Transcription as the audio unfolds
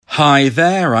Hi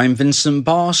there, I'm Vincent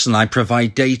Boss and I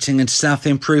provide dating and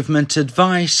self-improvement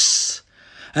advice.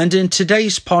 And in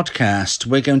today's podcast,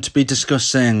 we're going to be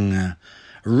discussing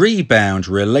rebound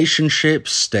relationship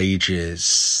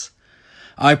stages.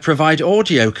 I provide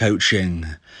audio coaching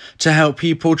to help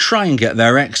people try and get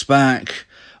their ex back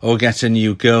or get a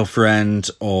new girlfriend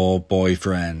or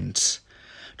boyfriend.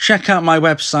 Check out my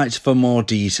website for more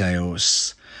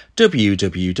details.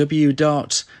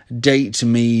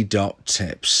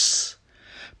 www.dateme.tips.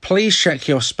 Please check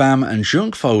your spam and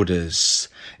junk folders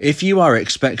if you are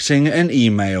expecting an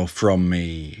email from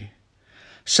me.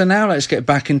 So now let's get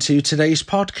back into today's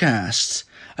podcast,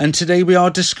 and today we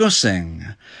are discussing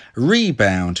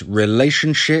rebound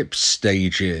relationship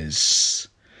stages.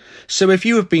 So if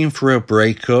you have been through a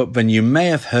breakup, then you may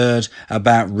have heard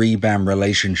about rebound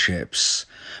relationships.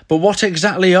 But what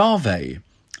exactly are they?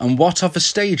 And what are the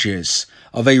stages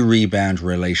of a rebound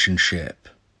relationship?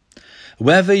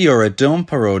 Whether you're a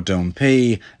dumper or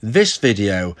dumpee, this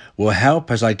video will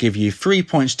help as I give you 3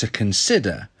 points to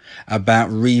consider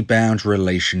about rebound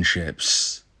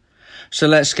relationships. So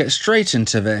let's get straight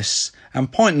into this,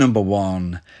 and point number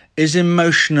 1 is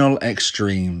emotional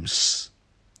extremes.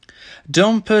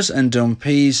 Dumpers and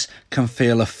dumpees can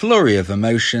feel a flurry of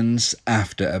emotions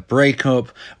after a breakup,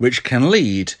 which can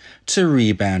lead to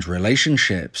rebound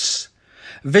relationships.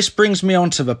 This brings me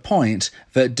on to the point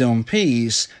that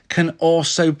dumpees can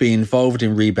also be involved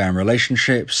in rebound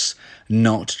relationships,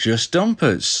 not just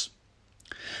dumpers.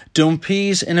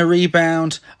 Dumpees in a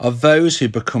rebound are those who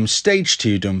become stage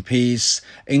 2 dumpees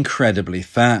incredibly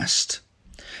fast.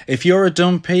 If you're a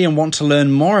dumpee and want to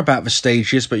learn more about the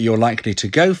stages that you're likely to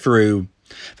go through,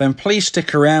 then please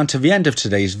stick around to the end of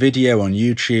today's video on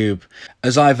YouTube,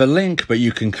 as I have a link that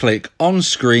you can click on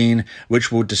screen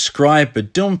which will describe the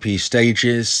dumpee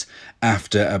stages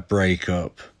after a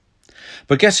breakup.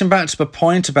 But getting back to the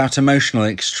point about emotional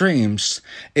extremes,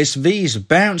 it's these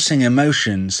bouncing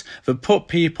emotions that put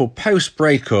people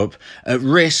post-breakup at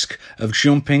risk of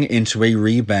jumping into a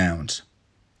rebound.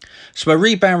 So a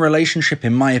rebound relationship,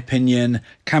 in my opinion,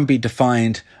 can be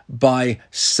defined by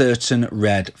certain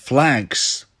red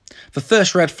flags. The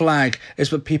first red flag is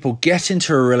that people get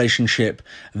into a relationship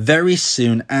very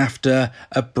soon after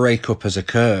a breakup has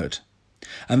occurred.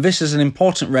 And this is an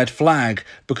important red flag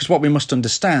because what we must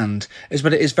understand is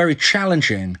that it is very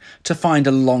challenging to find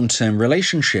a long-term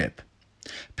relationship.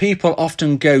 People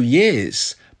often go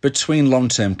years between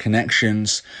long-term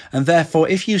connections, and therefore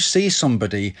if you see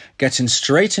somebody getting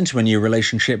straight into a new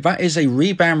relationship, that is a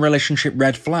rebound relationship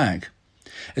red flag.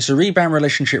 It's a rebound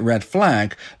relationship red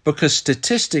flag because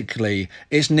statistically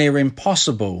it's near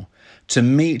impossible to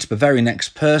meet the very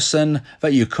next person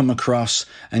that you come across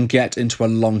and get into a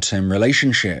long-term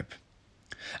relationship.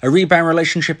 A rebound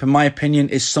relationship, in my opinion,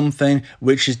 is something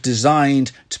which is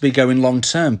designed to be going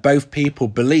long-term. Both people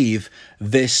believe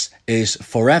this is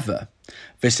forever.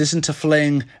 This isn't a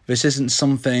fling, this isn't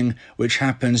something which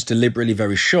happens deliberately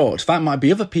very short. That might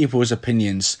be other people's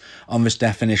opinions on this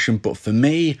definition, but for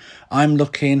me, I'm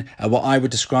looking at what I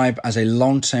would describe as a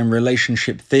long-term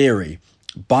relationship theory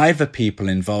by the people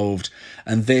involved,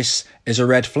 and this is a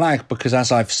red flag because,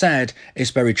 as I've said,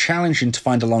 it's very challenging to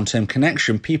find a long-term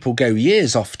connection. People go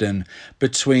years often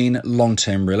between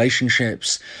long-term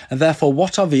relationships, and therefore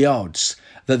what are the odds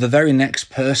that the very next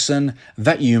person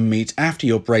that you meet after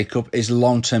your breakup is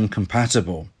long-term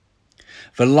compatible?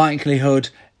 The likelihood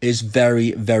is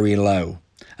very, very low.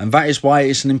 And that is why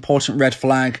it's an important red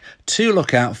flag to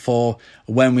look out for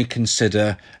when we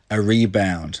consider a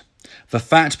rebound. The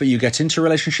fact that you get into a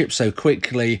relationship so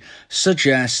quickly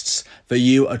suggests that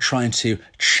you are trying to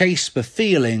chase the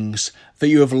feelings that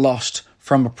you have lost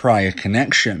from a prior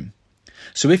connection.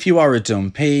 So if you are a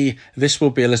dumpee, this will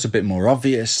be a little bit more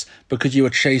obvious because you are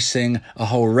chasing a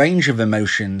whole range of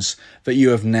emotions that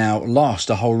you have now lost,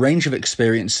 a whole range of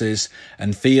experiences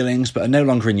and feelings that are no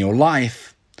longer in your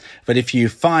life. But if you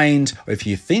find, or if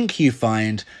you think you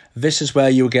find, this is where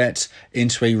you'll get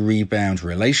into a rebound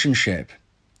relationship.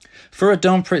 For a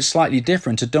dumper, it's slightly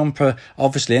different. A dumper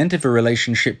obviously ended the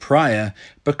relationship prior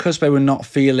because they were not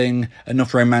feeling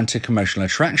enough romantic emotional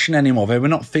attraction anymore. They were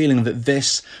not feeling that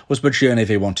this was the journey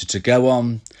they wanted to go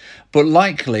on. But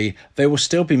likely, they will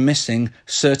still be missing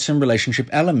certain relationship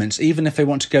elements. Even if they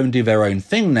want to go and do their own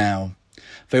thing now,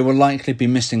 they will likely be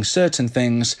missing certain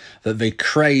things that they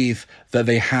crave, that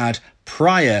they had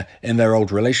prior in their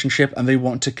old relationship, and they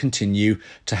want to continue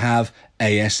to have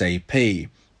ASAP.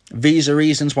 These are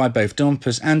reasons why both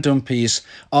dumpers and dumpees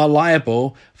are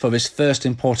liable for this first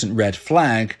important red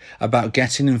flag about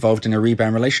getting involved in a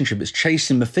rebound relationship. It's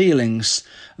chasing the feelings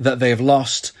that they have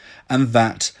lost and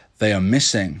that they are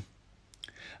missing.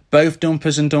 Both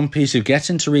dumpers and dumpies who get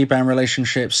into rebound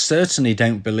relationships certainly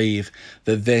don't believe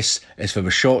that this is for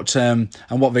the short term,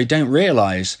 and what they don't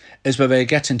realise is that they're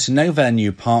getting to know their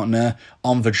new partner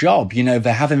on the job. You know,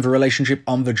 they're having the relationship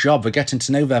on the job. They're getting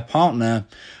to know their partner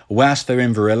whilst they're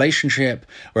in the relationship,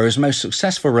 whereas most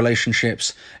successful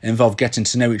relationships involve getting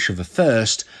to know each other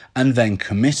first and then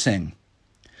committing.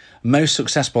 Most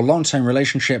successful long-term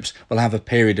relationships will have a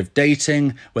period of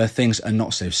dating where things are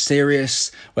not so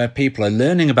serious, where people are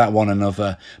learning about one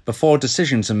another before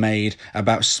decisions are made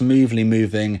about smoothly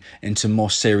moving into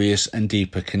more serious and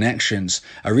deeper connections.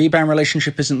 A rebound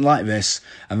relationship isn't like this,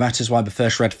 and that is why the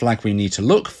first red flag we need to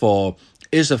look for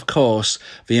is, of course,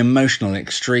 the emotional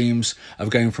extremes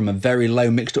of going from a very low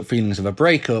mixed up feelings of a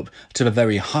breakup to the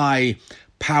very high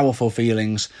powerful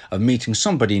feelings of meeting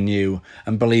somebody new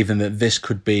and believing that this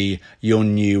could be your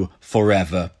new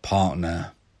forever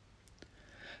partner.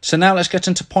 So now let's get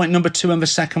into point number 2 and the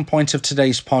second point of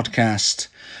today's podcast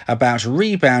about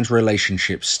rebound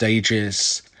relationship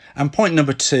stages. And point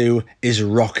number 2 is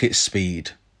rocket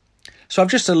speed. So I've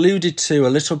just alluded to a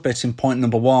little bit in point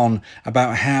number 1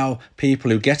 about how people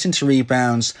who get into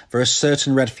rebounds, there are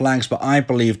certain red flags that I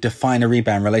believe define a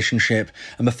rebound relationship.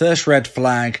 And the first red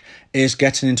flag is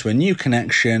getting into a new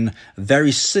connection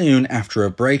very soon after a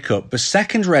breakup. The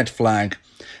second red flag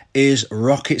is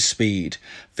rocket speed,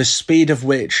 the speed of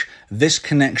which this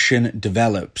connection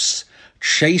develops,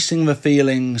 chasing the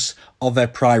feelings of their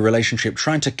prior relationship,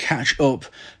 trying to catch up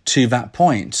to that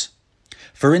point.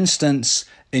 For instance,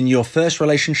 in your first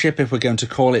relationship, if we're going to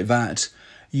call it that,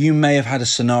 you may have had a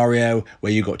scenario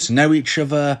where you got to know each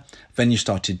other, then you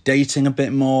started dating a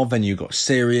bit more, then you got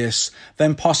serious,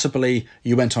 then possibly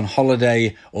you went on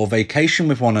holiday or vacation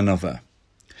with one another.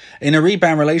 In a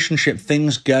rebound relationship,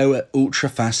 things go at ultra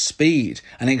fast speed.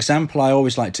 An example I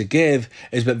always like to give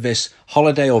is that this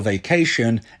holiday or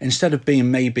vacation, instead of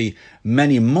being maybe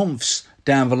many months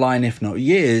down the line, if not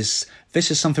years, this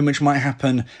is something which might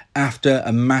happen after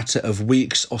a matter of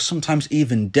weeks or sometimes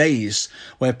even days,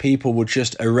 where people would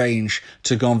just arrange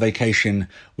to go on vacation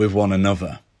with one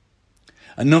another.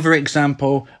 Another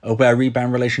example of where a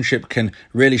rebound relationship can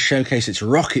really showcase its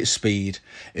rocket speed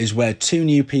is where two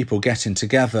new people getting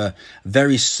together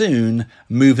very soon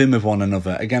move in with one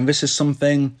another. Again, this is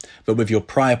something that with your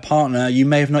prior partner, you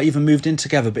may have not even moved in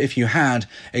together, but if you had,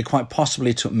 it quite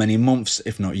possibly took many months,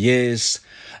 if not years.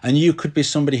 And you could be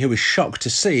somebody who is shocked to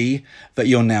see that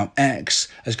your now ex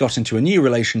has got into a new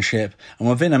relationship, and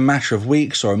within a matter of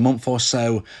weeks or a month or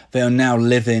so, they are now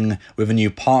living with a new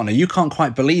partner. You can't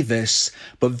quite believe this,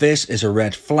 but this is a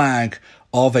red flag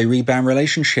of a rebound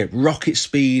relationship. Rocket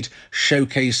speed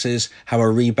showcases how a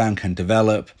rebound can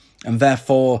develop. And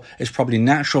therefore, it's probably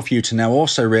natural for you to now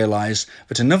also realise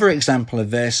that another example of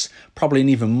this, probably an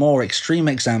even more extreme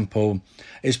example,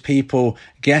 is people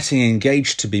getting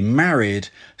engaged to be married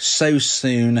so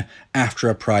soon after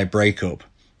a prior breakup.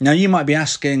 Now, you might be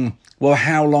asking, well,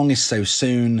 how long is so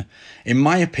soon? In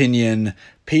my opinion,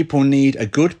 people need a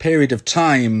good period of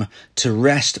time to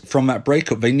rest from that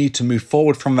breakup. They need to move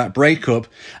forward from that breakup.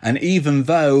 And even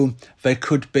though there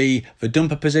could be the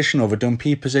dumper position or the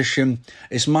dumpee position,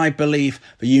 it's my belief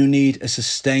that you need a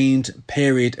sustained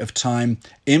period of time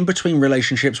in between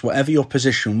relationships, whatever your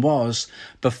position was,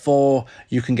 before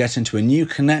you can get into a new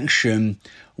connection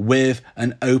with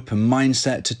an open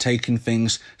mindset to taking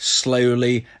things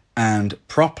slowly and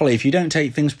properly. If you don't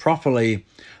take things properly,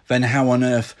 then how on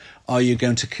earth are you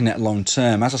going to connect long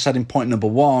term? As I said in point number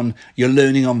 1, you're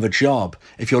learning on the job.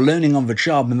 If you're learning on the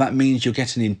job, then that means you're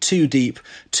getting in too deep,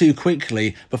 too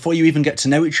quickly, before you even get to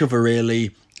know each other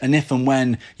really. And if and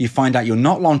when you find out you're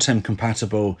not long-term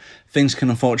compatible, things can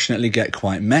unfortunately get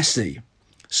quite messy.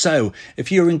 So,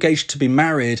 if you're engaged to be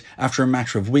married after a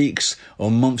matter of weeks or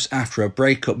months after a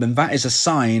breakup, then that is a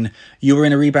sign you were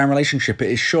in a rebound relationship.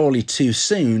 It is surely too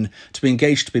soon to be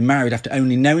engaged to be married after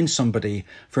only knowing somebody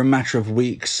for a matter of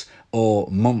weeks or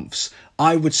months.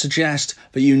 I would suggest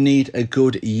that you need a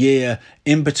good year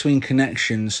in between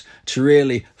connections to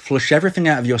really flush everything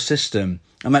out of your system.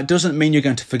 And that doesn't mean you're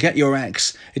going to forget your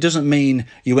ex. It doesn't mean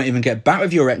you won't even get back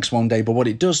with your ex one day. But what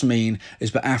it does mean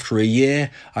is that after a year,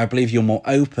 I believe you're more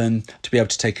open to be able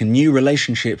to take a new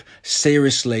relationship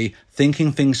seriously,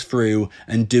 thinking things through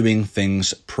and doing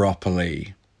things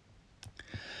properly.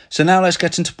 So now let's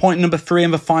get into point number 3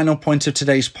 and the final point of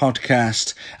today's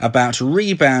podcast about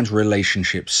rebound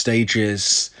relationship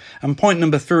stages. And point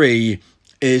number 3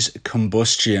 is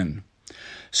combustion.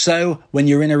 So when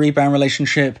you're in a rebound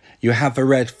relationship, you have the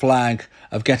red flag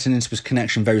of getting into this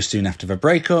connection very soon after the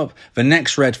breakup. The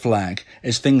next red flag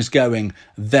is things going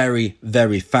very,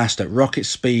 very fast at rocket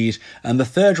speed. And the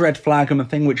third red flag, and the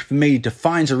thing which for me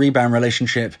defines a rebound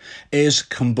relationship, is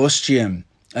combustion.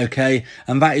 Okay?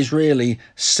 And that is really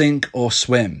sink or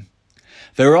swim.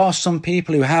 There are some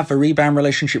people who have the rebound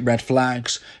relationship red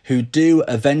flags who do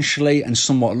eventually and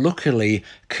somewhat luckily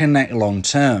connect long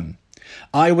term.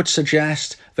 I would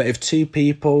suggest that if two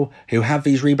people who have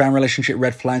these rebound relationship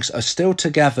red flags are still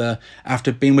together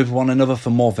after being with one another for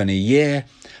more than a year,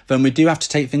 then we do have to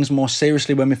take things more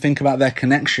seriously when we think about their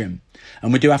connection.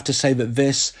 And we do have to say that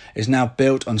this is now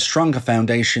built on stronger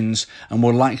foundations and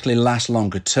will likely last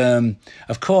longer term.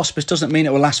 Of course, this doesn't mean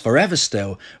it will last forever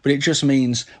still, but it just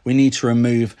means we need to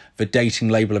remove the dating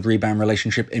label of rebound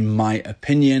relationship, in my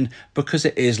opinion, because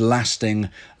it is lasting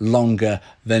longer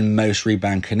than most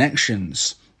rebound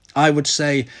connections. I would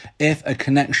say if a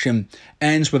connection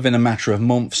ends within a matter of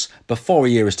months before a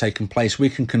year has taken place, we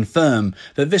can confirm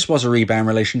that this was a rebound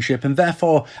relationship. And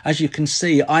therefore, as you can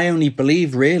see, I only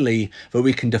believe really that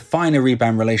we can define a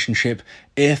rebound relationship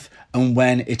if and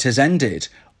when it has ended,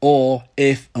 or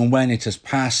if and when it has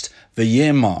passed the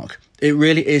year mark. It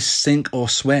really is sink or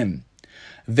swim.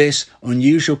 This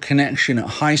unusual connection at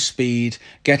high speed,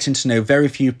 getting to know very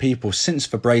few people since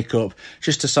the breakup,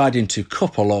 just deciding to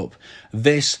couple up.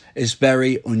 This is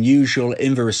very unusual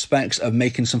in the respects of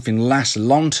making something last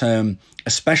long term,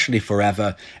 especially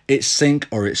forever. It's sink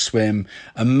or it's swim.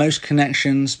 And most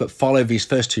connections that follow these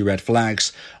first two red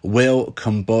flags will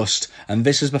combust. And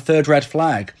this is the third red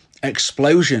flag.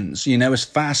 Explosions. As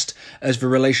fast as the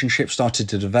relationship started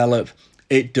to develop,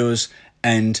 it does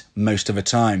end most of the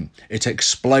time. It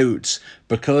explodes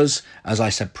because, as I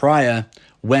said prior,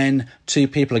 when two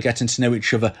people are getting to know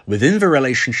each other within the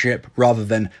relationship rather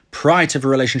than prior to the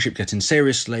relationship getting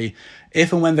seriously,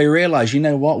 if and when they realize,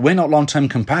 we're not long-term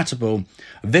compatible,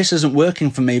 this isn't working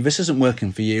for me, this isn't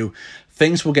working for you,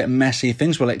 things will get messy,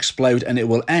 things will explode, and it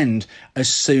will end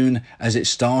as soon as it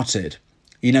started.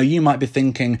 You might be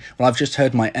thinking, well, I've just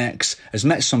heard my ex has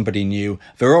met somebody new,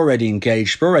 they're already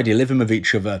engaged, they're already living with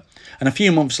each other, and a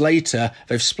few months later,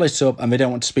 they've split up and they don't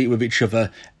want to speak with each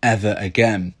other ever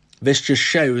again. This just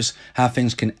shows how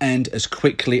things can end as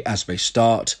quickly as they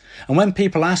start. And when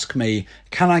people ask me,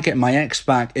 can I get my ex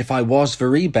back if I was the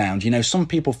rebound? Some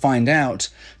people find out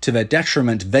to their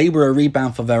detriment they were a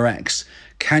rebound for their ex.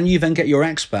 Can you then get your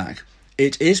ex back?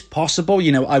 It is possible.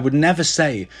 I would never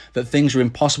say that things are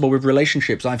impossible with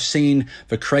relationships. I've seen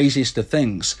the craziest of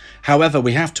things. However,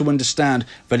 we have to understand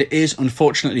that it is,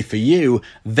 unfortunately for you,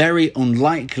 very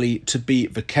unlikely to be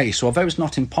the case. So although it's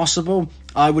not impossible,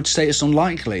 I would say it's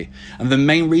unlikely. And the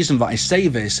main reason that I say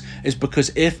this is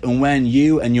because if and when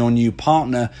you and your new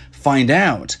partner find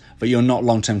out that you're not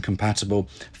long-term compatible,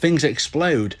 things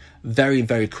explode very,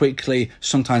 very quickly,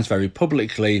 sometimes very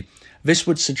publicly. This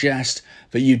would suggest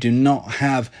that you do not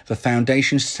have the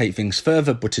foundations to take things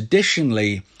further, but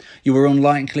additionally, you are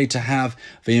unlikely to have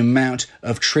the amount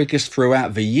of triggers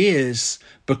throughout the years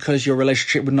because your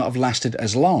relationship would not have lasted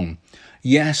as long.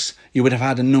 Yes, you would have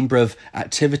had a number of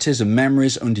activities and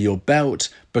memories under your belt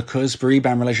because the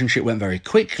rebound relationship went very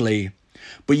quickly,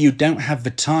 but you don't have the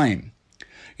time.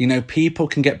 People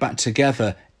can get back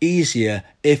together easier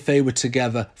if they were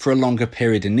together for a longer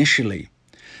period initially.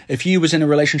 If you was in a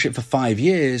relationship for 5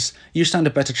 years, you stand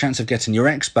a better chance of getting your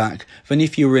ex back than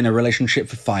if you were in a relationship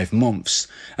for 5 months.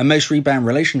 And most rebound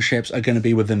relationships are going to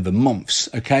be within the months,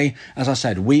 okay? As I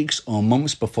said, weeks or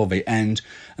months before they end.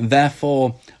 And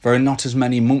therefore, there are not as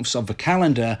many months of the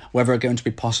calendar where there are going to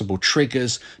be possible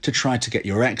triggers to try to get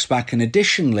your ex back. And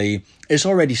additionally, it's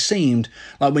already seemed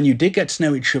like when you did get to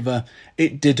know each other,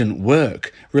 it didn't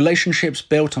work. Relationships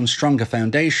built on stronger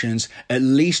foundations, at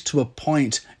least to a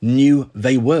point, knew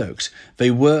they worked.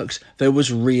 They worked, there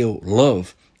was real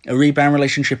love. A rebound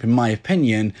relationship, in my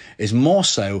opinion, is more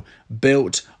so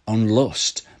built on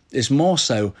lust. It's more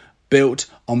so built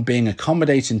on being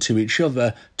accommodating to each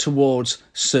other towards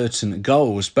certain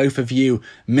goals. Both of you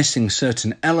missing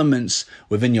certain elements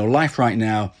within your life right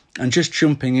now and just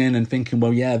jumping in and thinking,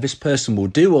 well, yeah, this person will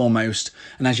do almost.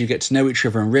 And as you get to know each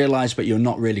other and realize that you're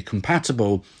not really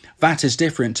compatible, that is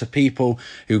different to people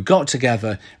who got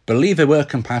together, believe they were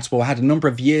compatible, had a number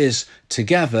of years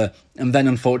together, and then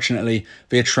unfortunately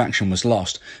the attraction was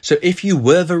lost. So if you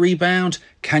were the rebound,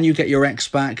 can you get your ex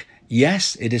back?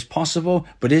 Yes, it is possible,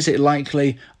 but is it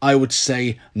likely? I would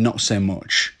say not so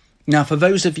much. Now, for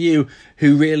those of you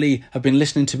who really have been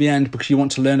listening to the end because you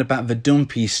want to learn about the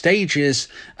dumpy stages,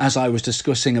 as I was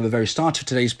discussing at the very start of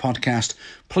today's podcast,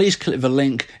 please click the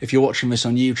link. If you're watching this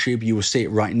on YouTube, you will see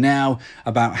it right now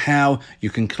about how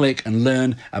you can click and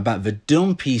learn about the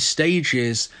dumpy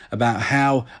stages, about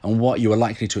how and what you are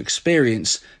likely to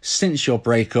experience since your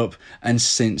breakup and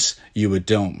since you were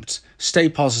dumped. Stay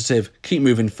positive, keep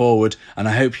moving forward, and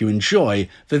I hope you enjoy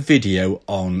the video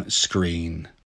on screen.